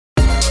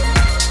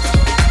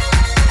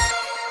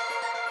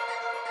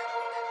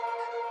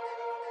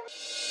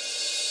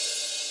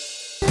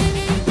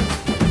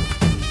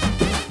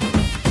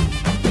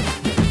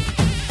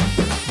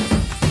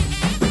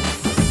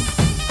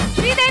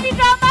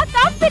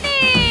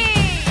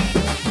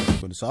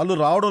కొన్నిసార్లు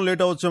రావడం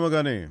లేట్ అవచ్చేమో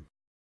గానీ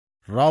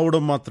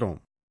రావడం మాత్రం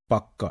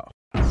పక్కా.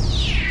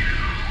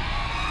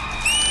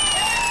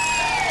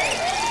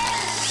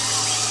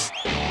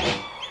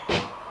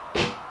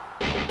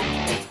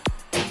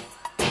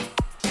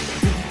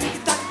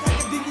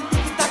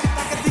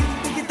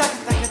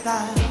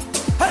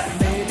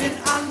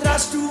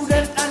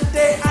 స్టూడెంట్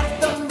అంటే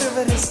అర్థం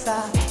వివరిస్తా.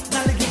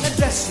 నలిగిన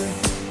డ్రెస్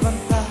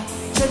కొంత,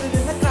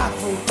 చదివిన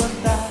క్రాఫ్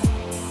కొంత,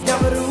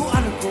 ఎవరు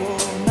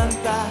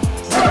అనుకోనంత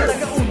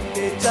సరదాగా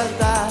ఉంటే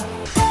చల్తా.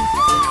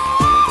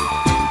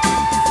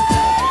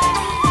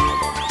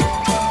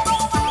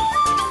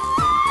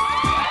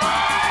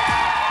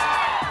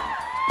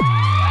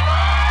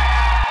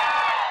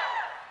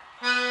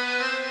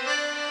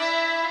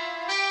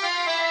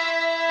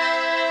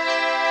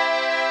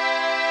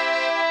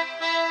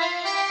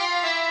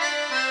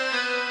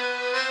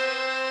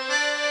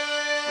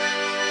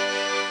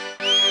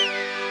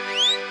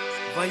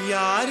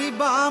 వయ్యారి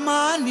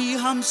బామా నీ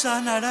హంస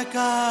నడక,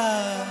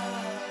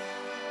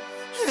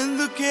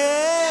 ఎందుకే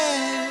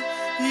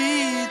ఈ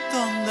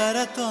తొందర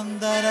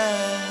తొందర,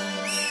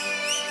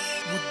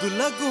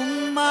 ముద్దుల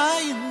గుమ్మ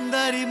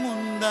ఇందరి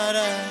ముందర,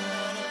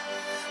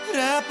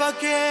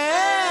 రేపకే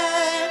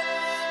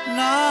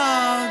నా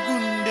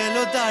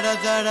గుండెలో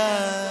దడదడ.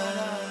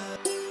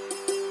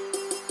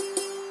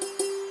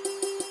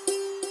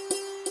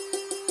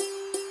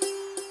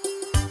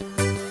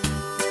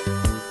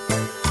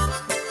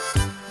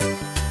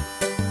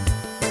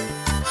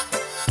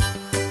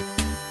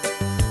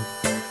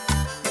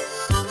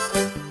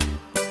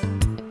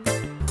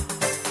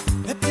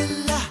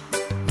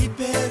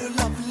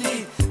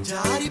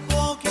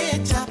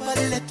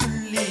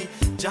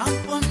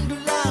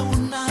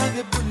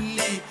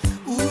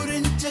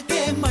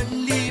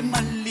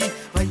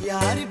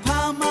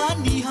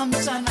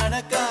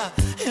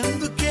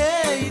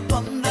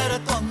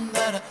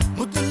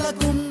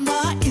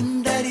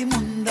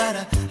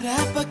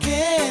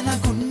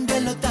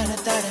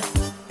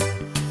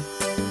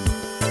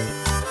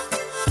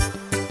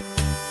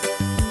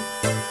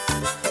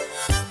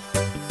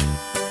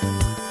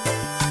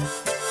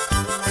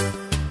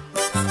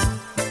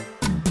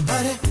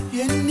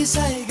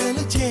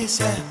 సైగలు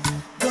చేశా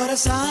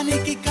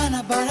దొరసానికి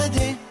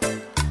కనబడదే,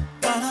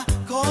 తన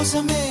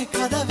కోసమే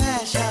కథ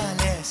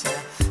వేషాలేసా,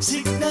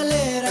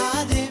 సిగ్నలే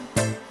రాదే,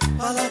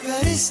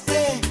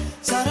 పలకరిస్తే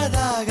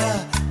సరదాగా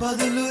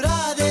బదులు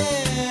రాదే,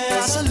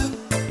 అసలు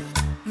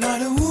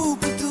నడు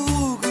ఊపుతూ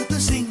ఊగుతూ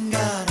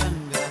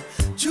సింగారంగా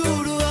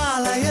చూడు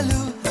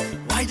ఆలయలు.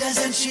 Why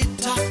doesn't she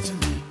talk to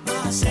me?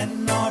 మా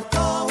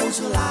సెన్నోర్తో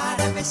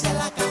ఉసులాడవే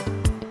సెలక.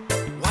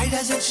 Why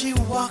doesn't she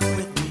walk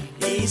with me?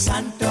 ఈ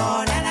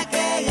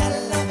సంటోడనకే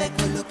ఎల్లవే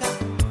కులుక.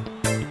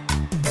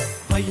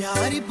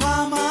 వయ్యారి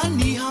భామా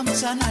నీ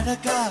హంస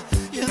నడక,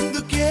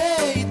 ఎందుకే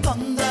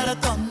తొందర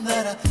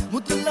తొందర,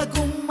 ముద్దుల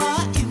గుమ్మ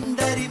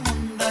ఇందరి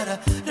ముందర,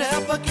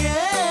 రేపకే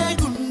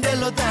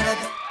గుండెలో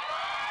దడద.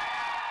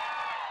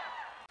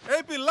 ఏ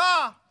పిల్లా,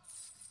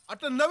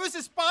 అట్లా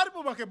నవ్వేసి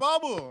పారిపోమాకే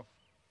బాబు.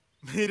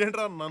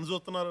 మీరేంట్రా నన్ను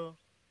చూస్తున్నారు?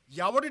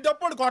 ఎవడి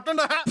డప్పుడు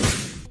కొట్టండా.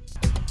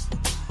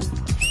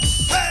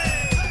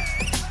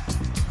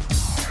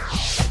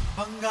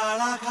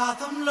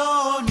 బంగాళాఖాతంలో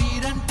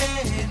నీరంటే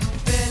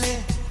నువ్వేలే,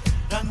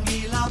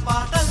 రంగీలా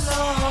పాటల్లో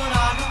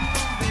రాగం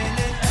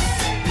నువ్వేలే,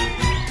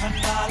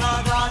 ఖండాల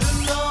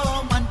దారుల్లో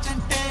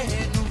మంచంటే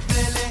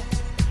నువ్వేలే,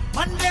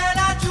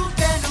 మండేలా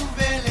చూపే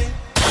నువ్వేలే.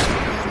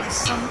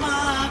 మిస్సమ్మా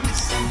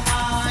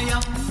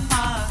మిస్సమ్మాయమ్మ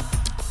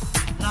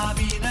నా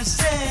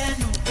వీనసే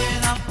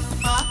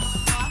నువ్వేనమ్మా.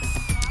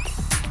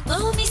 ఓ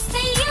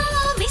మిస్సయ్యో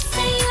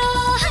మిస్సయ్యో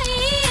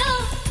హయ్యో,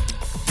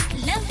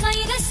 లవ్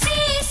వైరసే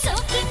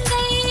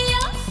సోకిందయ్యో.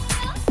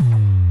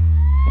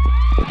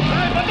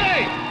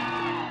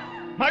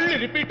 మళ్ళీ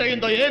రిపీట్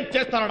అయ్యిందో ఏం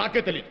చేస్తానో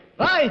నాకే తెలియదు.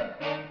 రాయ్,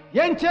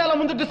 ఏం చేయాలో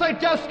ముందు డిసైడ్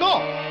చేసుకో,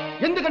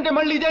 ఎందుకంటే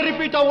మళ్ళీ ఇదే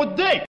రిపీట్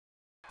అవుద్ది.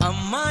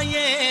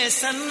 అమ్మాయే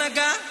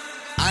సన్నగా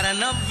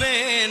అరనవ్వే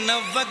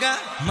నవ్వగా,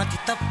 మతి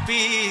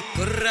తప్పి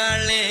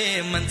కుర్రాళ్ళే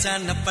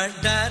మంచాన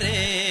పడ్డారే.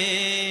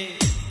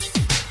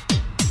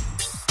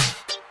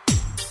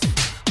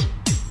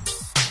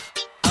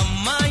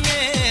 అమ్మాయే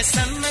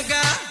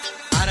సన్నగా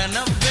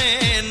అరనవ్వే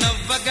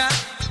నవ్వగా,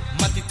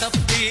 మతి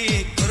తప్పి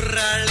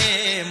కుర్రాళ్ళే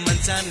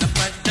మంచాన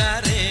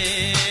పడ్డారే.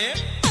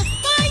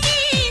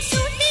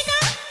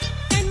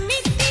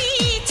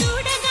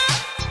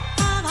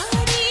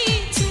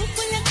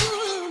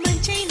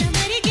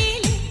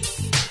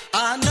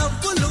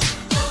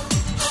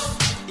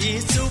 ఈ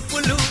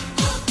చూపులు,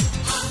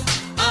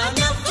 ఆ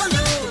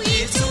నవ్వులు, ఈ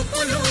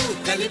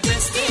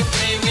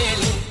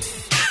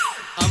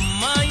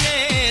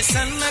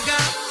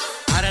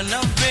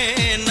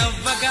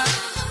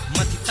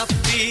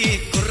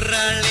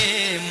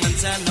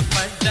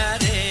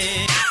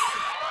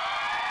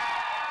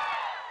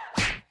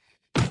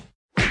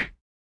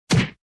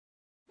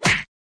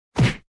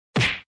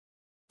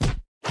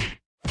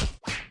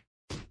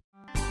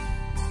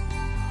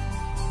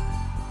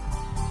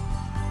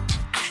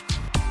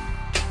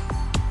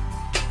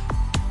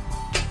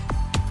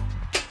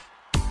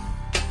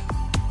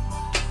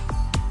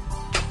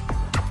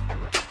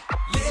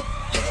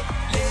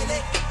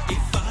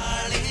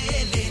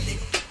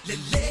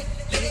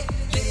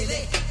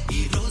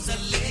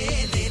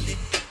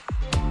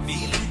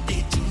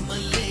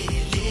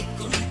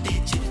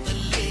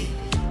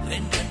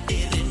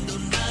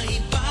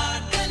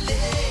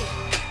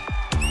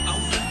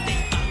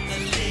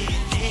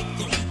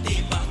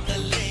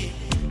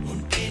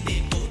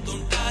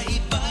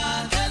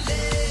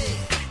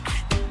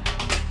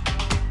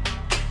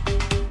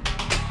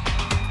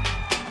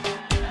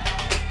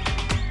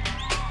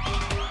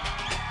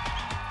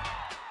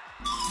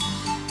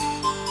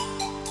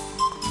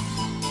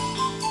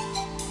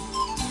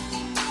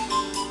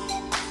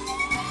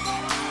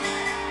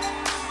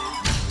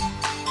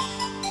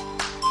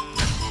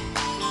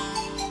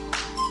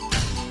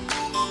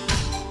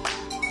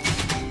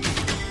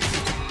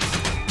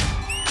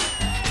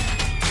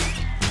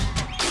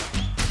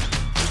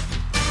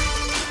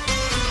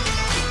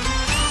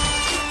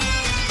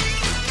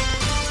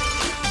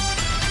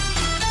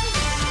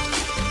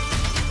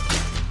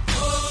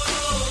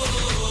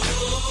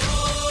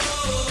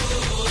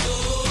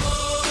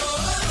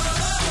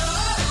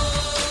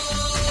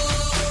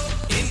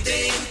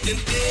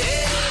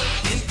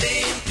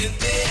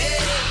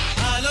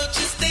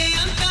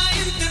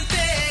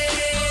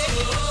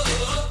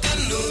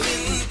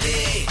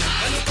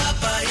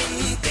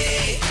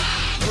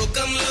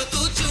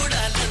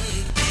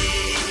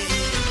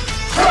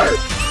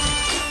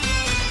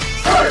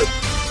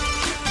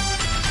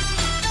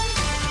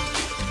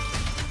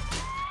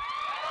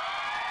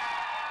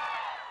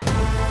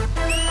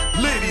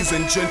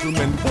Ladies and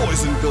gentlemen,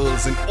 boys and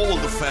girls, and all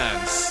the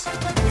fans,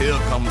 here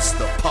comes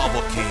the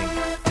Power King,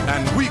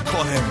 and we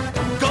call him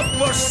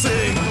Gabbar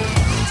Singh.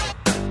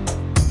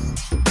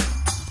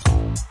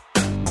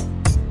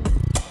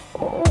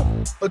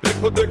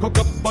 देखो देखो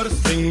गब्बर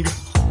सिंह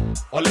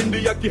ऑल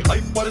इंडिया की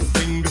हाइपर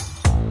सिंह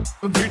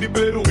వీడి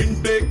పేరు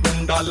వింటే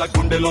గుండాల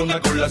గుండెలోన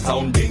గుళ్ళ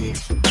సౌండింగ్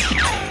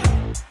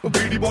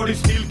వీడి బాడీ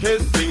స్టీల్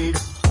కేసింగ్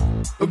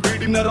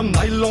వీడి నరం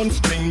నైలాన్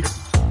స్ట్రింగ్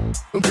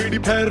వీడి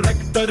పేరు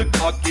రెక్టర్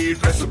కాకి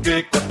డ్రెస్ కే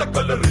కొత్త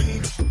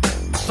కలరింగ్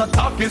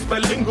సతా కే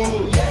స్పెల్లింగ్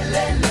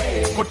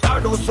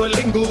కొట్టాడో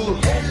స్వెల్లింగ్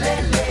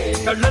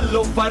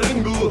కళ్ళల్లో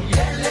ఫరింగ్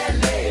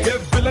ఏ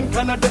విలన్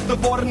కన్నా death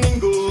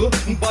warning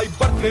by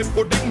birth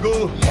pudding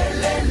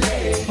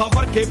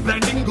power k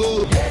branding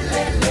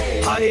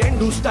high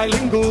end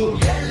styling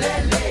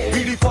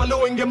really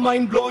following a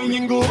mind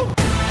blowing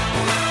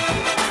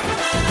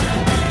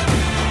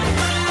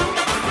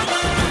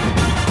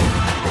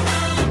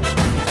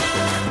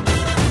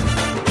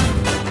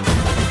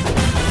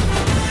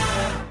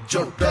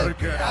जो डर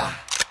गया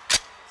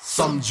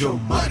समझो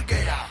मर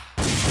गया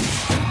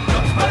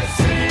Gabbar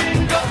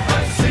Singh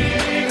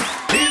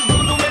he's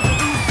on the way to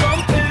do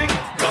something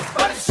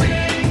Gabbar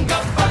Singh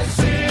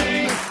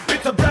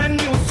it's a brand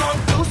new song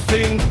to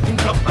sing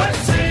Gabbar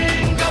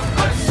Singh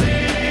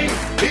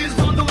he's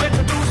on the way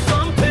to do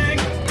something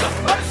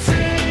Gabbar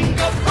Singh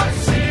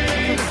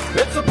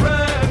it's a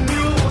brand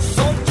new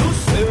song to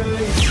sing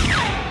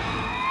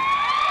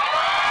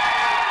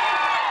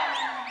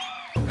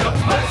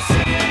Gabbar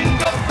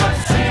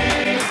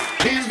Singh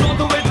he's on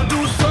the way to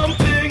do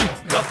something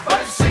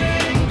Gabbar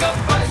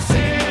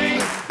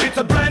Singh it's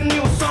a brand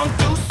new song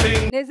to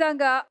sing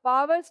నిజంగా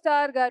power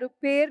star గారు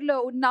పేరులో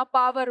ఉన్న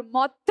power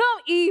మొత్తం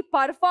ఈ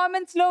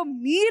performance లో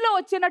మీలో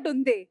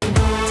వచ్చినట్టుంది.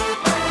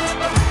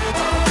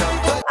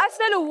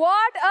 అసలు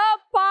what a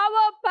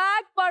power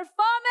pack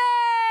performance!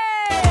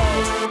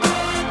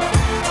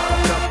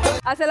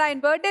 అసలు ఆయన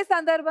బర్త్డే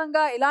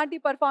సందర్భంగా ఇలాంటి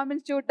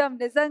పర్ఫార్మెన్స్ చూడటం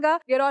నిజంగా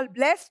your all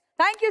blessed.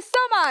 Thank you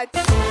so much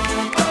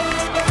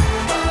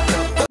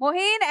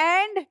మోహిన్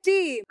and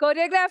team.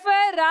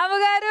 Choreographer రాము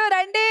గారు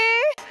రండి.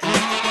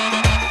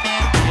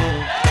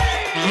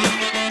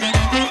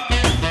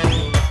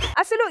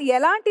 అసలు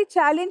ఎలాంటి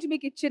ఛాలెంజ్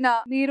మీకు ఇచ్చినా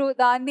మీరు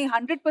దాన్ని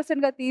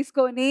 100% గా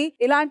తీసుకొని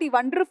ఇలాంటి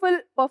వండర్ఫుల్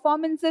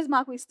పర్ఫార్మెన్సెస్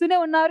మాకు ఇస్తూనే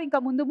ఉన్నారు. ఇంకా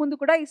ముందు ముందు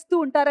కూడా ఇస్తూ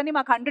ఉంటారని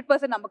మాకు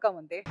 100% నమ్మకం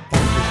ఉంది.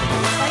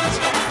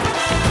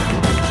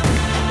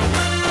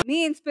 మీ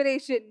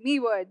ఇన్స్పిరేషన్, మీ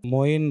వర్డ్.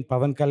 మోయిన్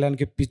పవన్ కళ్యాణ్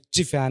కి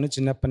పిచ్చి ఫ్యాన్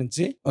చిన్నప్పటి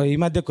నుంచి. ఈ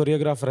మధ్య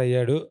కొరియోగ్రాఫర్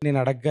అయ్యాడు. నేను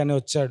అడగగానే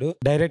వచ్చాడు.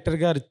 డైరెక్టర్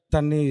గారు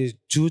తన్ని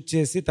చూజ్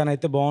చేసి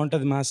తనైతే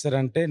బాగుంటది మాస్టర్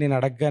అంటే నేను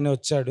అడగగానే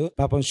వచ్చాడు.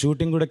 పాపం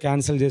షూటింగ్ కూడా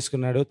క్యాన్సిల్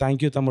చేసుకున్నాడు.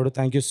 థ్యాంక్ యూ తమ్ముడు,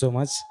 థ్యాంక్ యూ సో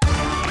మచ్.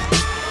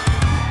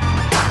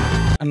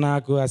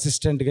 నాకు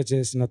అసిస్టెంట్ గా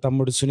చేసిన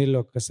తమ్ముడు సునీల్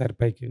ఒక్కసారి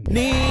పైకి.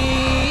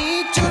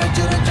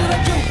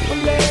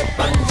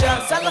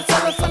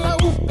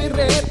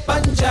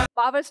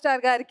 పవర్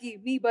స్టార్ గారికి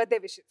మీ బర్త్డే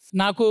విషెస్.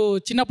 నాకు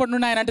చిన్నప్పటి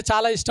నుండి ఆయన అంటే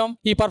చాలా ఇష్టం.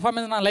 ఈ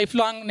పర్ఫార్మెన్స్ నా లైఫ్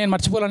లాంగ్ నేను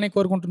మర్చిపోవాలని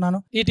కోరుకుంటున్నాను.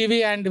 ఈటీవీ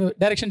అండ్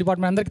డైరెక్షన్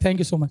డిపార్ట్మెంట్ అందరికి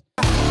థ్యాంక్ యూ సో మచ్.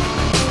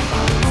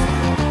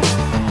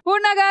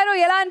 పూర్ణ గారు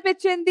ఎలా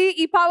అనిపించింది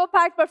ఈ పవర్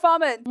ప్యాక్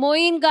పర్ఫార్మెన్స్?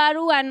 మోయిన్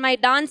గారు అండ్ మై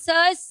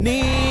డాన్సర్స్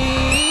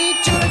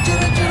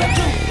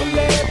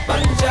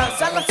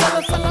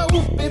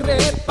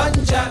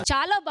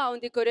చాలా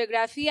బాగుంది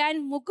కొరియోగ్రఫీ అండ్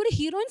ముగ్గురు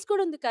హీరోయిన్స్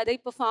కూడా ఉంది కదా ఈ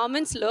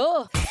పర్ఫార్మెన్స్ లో.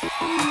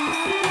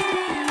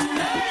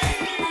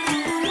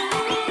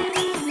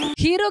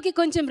 హీరోకి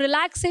కొంచెం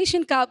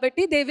రిలాక్సేషన్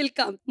కాబట్టి దే విల్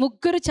కమ్.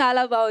 ముగ్గురు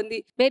చాలా బాగుంది.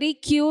 Very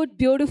cute,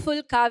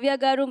 beautiful. కావ్య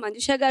గారు,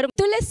 మంజుష గారు,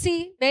 తులసి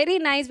very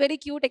nice, very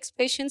cute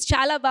expressions,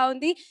 చాలా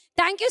బాగుంది.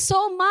 Thank you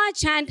so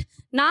much. And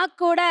నాకు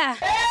కూడా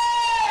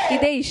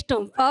ఇదే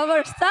ఇష్టం,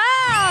 పవర్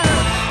స్టార్.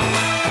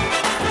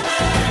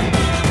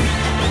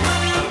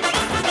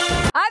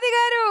 ఆది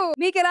గారు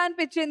మీకు ఎలా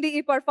అనిపించింది ఈ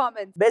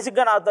పర్ఫార్మెన్స్? బేసిక్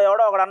గా నాతో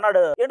ఎవడో ఒకడు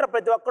అన్నాడు, ఏంటో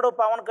ప్రతి ఒక్కడు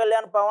పవన్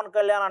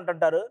కళ్యాణ్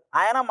అంటుంటారు,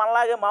 ఆయన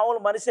మనలాగే మామూలు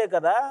మనిషే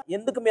కదా,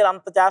 ఎందుకు మీరు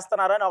అంత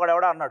చేస్తున్నారని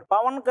ఒకడు అన్నాడు.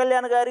 పవన్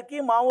కళ్యాణ్ గారికి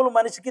మామూలు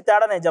మనిషికి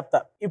తేడా నేను చెప్తా.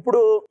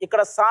 ఇప్పుడు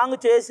ఇక్కడ సాంగ్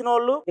చేసిన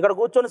వాళ్ళు, ఇక్కడ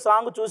కూర్చొని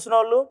సాంగ్ చూసిన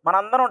వాళ్ళు,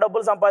 మనందరం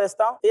డబ్బులు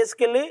సంపాదిస్తాం,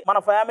 తీసుకెళ్లి మన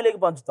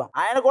ఫ్యామిలీకి పంచుతాం.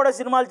 ఆయన కూడా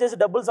సినిమాలు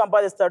చేసి డబ్బులు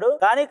సంపాదిస్తాడు,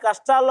 కానీ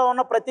కష్టాల్లో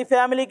ఉన్న ప్రతి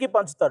ఫ్యామిలీకి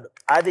పంచుతాడు.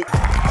 అది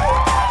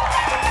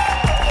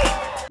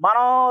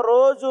మనం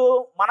రోజు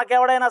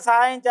మనకెవడైనా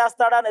సహాయం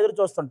చేస్తాడా అని ఎదురు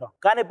చూస్తుంటాం,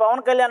 కానీ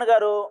పవన్ కళ్యాణ్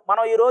గారు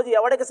మనం ఈ రోజు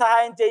ఎవరికి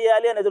సహాయం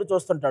చేయాలి అని ఎదురు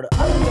చూస్తుంటాడు.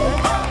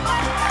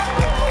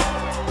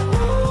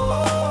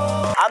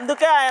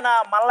 అందుకే ఆయన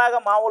మనలాగా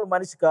మామూలు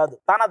మనిషి కాదు.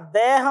 తన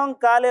దేహం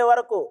కాలే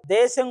వరకు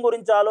దేశం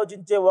గురించి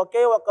ఆలోచించే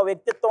ఒకే ఒక్క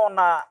వ్యక్తిత్వం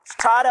ఉన్న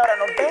స్టార్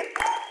ఎవరైనా ఉంటే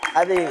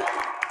అది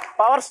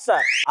పవర్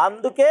స్టార్.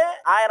 అందుకే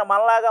ఆయన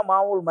మనలాగా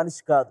మామూలు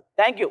మనిషి కాదు.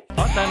 Thank you.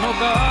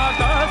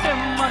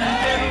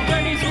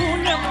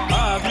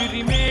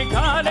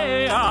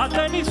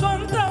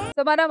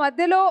 సో మన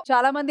మధ్యలో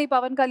చాలా మంది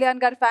పవన్ కళ్యాణ్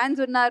గారి ఫ్యాన్స్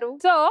ఉన్నారు.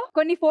 సో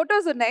కొన్ని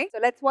ఫోటోస్ ఉన్నాయి. So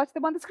let's watch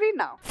them on the screen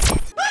now.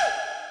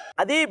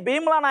 అది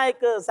భీమ్లా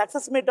నాయక్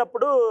సక్సెస్ మీట్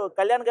అప్పుడు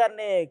కళ్యాణ్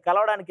గారిని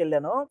కలవడానికి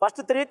వెళ్ళాను.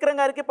 ఫస్ట్ త్రివిక్రమ్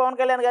గారికి పవన్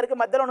కళ్యాణ్ గారికి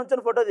మధ్యలో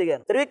నుంచి ఫోటో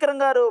దిగాను.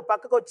 త్రివిక్రమ్ గారు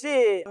పక్కకు వచ్చి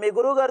మీ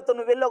గురువు గారితో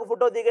నువ్వు వెళ్ళి ఒక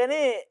ఫోటో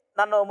దిగని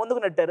నన్ను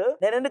ముందుకు నెట్టారు.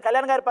 నేను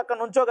కళ్యాణ్ గారి పక్కన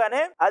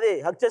నుంచోగానే అది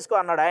హక్ చేసుకో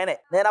అన్నాడు ఆయనే.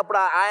 నేను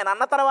అప్పుడు ఆయన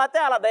అన్న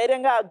తర్వాతే అలా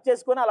ధైర్యంగా హక్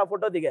చేసుకుని అలా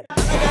ఫోటో దిగాను.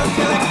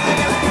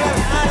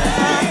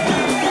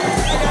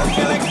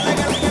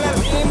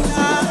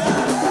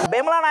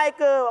 భీమ్లా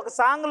నాయక్ ఒక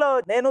సాంగ్ లో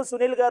నేను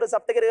సునీల్ గారు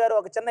సప్తగిరి గారు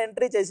ఒక చిన్న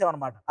ఎంట్రీ చేసాం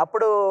అనమాట.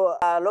 అప్పుడు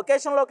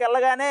లొకేషన్ లోకి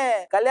వెళ్ళగానే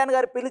కళ్యాణ్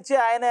గారు పిలిచి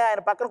ఆయన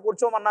పక్కన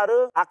కూర్చోమన్నారు.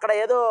 అక్కడ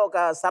ఏదో ఒక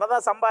సరదా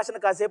సంభాషణ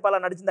కాసేపు అలా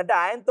నడిచిందంటే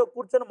ఆయనతో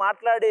కూర్చొని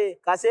మాట్లాడి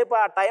కాసేపు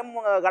ఆ టైం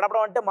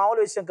గడపడం అంటే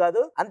మామూలు విషయం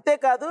కాదు.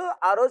 అంతేకాదు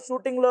ఆ రోజు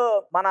షూటింగ్ లో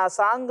మన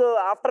సాంగ్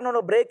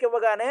ఆఫ్టర్నూన్ బ్రేక్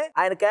ఇవ్వగానే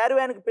ఆయన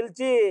క్యారివాన్ కి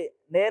పిలిచి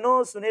నేను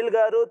సునీల్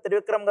గారు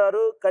త్రివిక్రమ్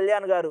గారు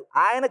కళ్యాణ్ గారు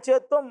ఆయన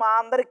చేత్తో మా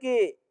అందరికి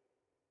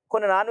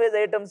కొన్ని నాన్ వెజ్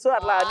ఐటమ్స్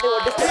అట్లా అన్ని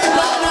వడ్డిస్తారు.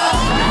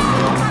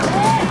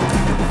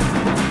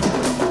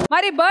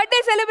 మరి బర్త్డే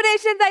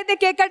సెలబ్రేషన్స్ అయితే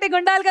కేక్ కటింగ్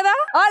ఉండాలి కదా.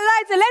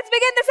 Alright, so let's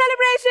begin the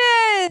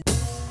celebration.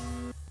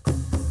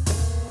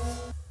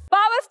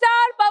 Power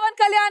star Pawan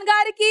Kalyan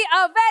గారికి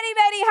a very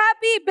very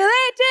happy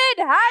belated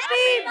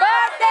happy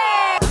birthday.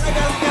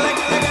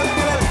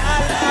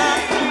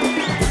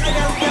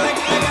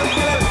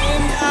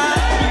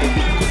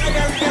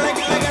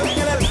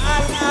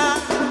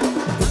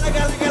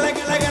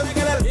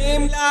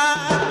 Imla